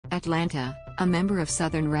Atlanta, a member of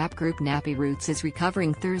Southern rap group Nappy Roots is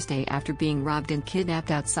recovering Thursday after being robbed and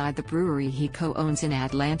kidnapped outside the brewery he co-owns in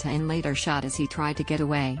Atlanta and later shot as he tried to get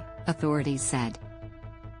away, authorities said.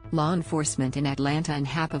 Law enforcement in Atlanta and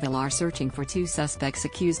Hapeville are searching for two suspects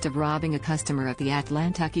accused of robbing a customer of the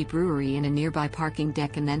Atlantucky Brewery in a nearby parking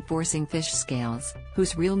deck and then forcing fish scales,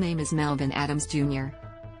 whose real name is Melvin Adams Jr.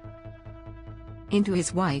 into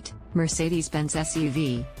his white, Mercedes-Benz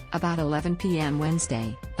SUV, about 11 p.m.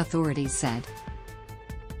 Wednesday, authorities said.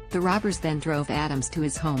 The robbers then drove Adams to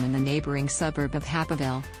his home in the neighboring suburb of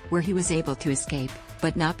Hapeville, where he was able to escape,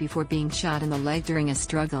 but not before being shot in the leg during a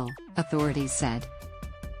struggle, authorities said.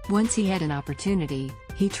 Once he had an opportunity,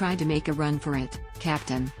 he tried to make a run for it,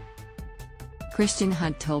 Captain Christian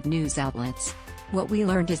Hunt told news outlets. What we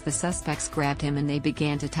learned is the suspects grabbed him and they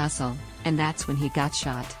began to tussle, and that's when he got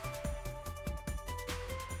shot.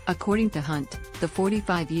 According to Hunt, the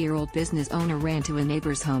 45-year-old business owner ran to a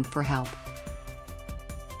neighbor's home for help.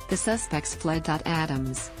 The suspects fled.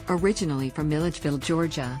 Adams, originally from Milledgeville,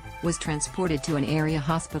 Georgia, was transported to an area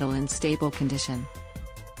hospital in stable condition.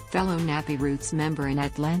 Fellow Nappy Roots member and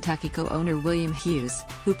Atlantucky co-owner William Hughes,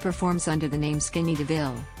 who performs under the name Skinny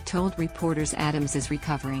DeVille, told reporters Adams is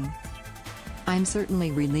recovering. I'm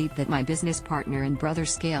certainly relieved that my business partner and brother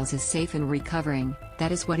Scales is safe and recovering,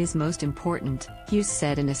 that is what is most important, Hughes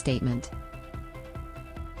said in a statement.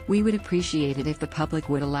 We would appreciate it if the public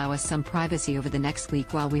would allow us some privacy over the next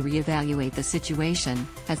week while we reevaluate the situation,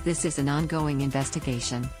 as this is an ongoing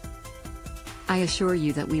investigation. I assure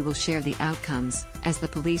you that we will share the outcomes, as the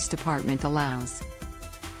police department allows.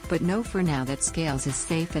 But know for now that Scales is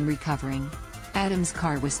safe and recovering. Adams'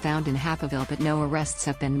 car was found in Hapeville but no arrests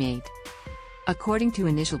have been made. According to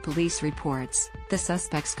initial police reports, the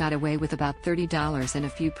suspects got away with about $30 and a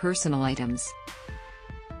few personal items.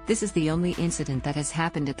 This is the only incident that has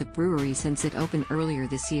happened at the brewery since it opened earlier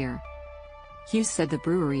this year. Hughes said the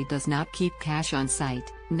brewery does not keep cash on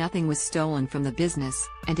site, nothing was stolen from the business,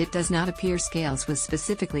 and it does not appear Scales was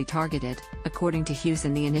specifically targeted, according to Hughes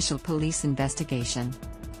in the initial police investigation.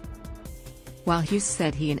 While Hughes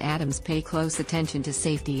said he and Adams pay close attention to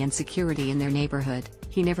safety and security in their neighborhood,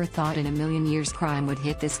 he never thought in a million years crime would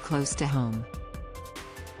hit this close to home.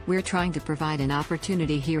 We're trying to provide an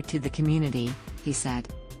opportunity here to the community, he said.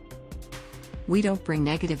 We don't bring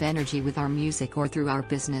negative energy with our music or through our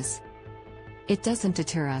business. It doesn't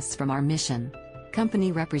deter us from our mission.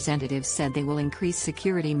 Company representatives said they will increase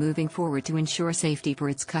security moving forward to ensure safety for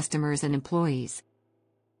its customers and employees.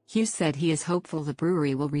 Hughes said he is hopeful the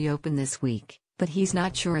brewery will reopen this week, but he's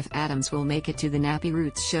not sure if Adams will make it to the Nappy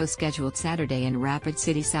Roots show scheduled Saturday in Rapid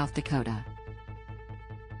City, South Dakota.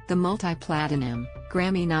 The multi-platinum,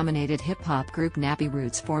 Grammy-nominated hip-hop group Nappy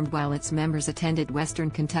Roots formed while its members attended Western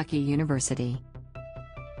Kentucky University.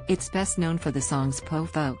 It's best known for the songs Po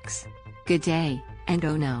Folks, Good Day, and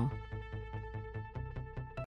Oh No.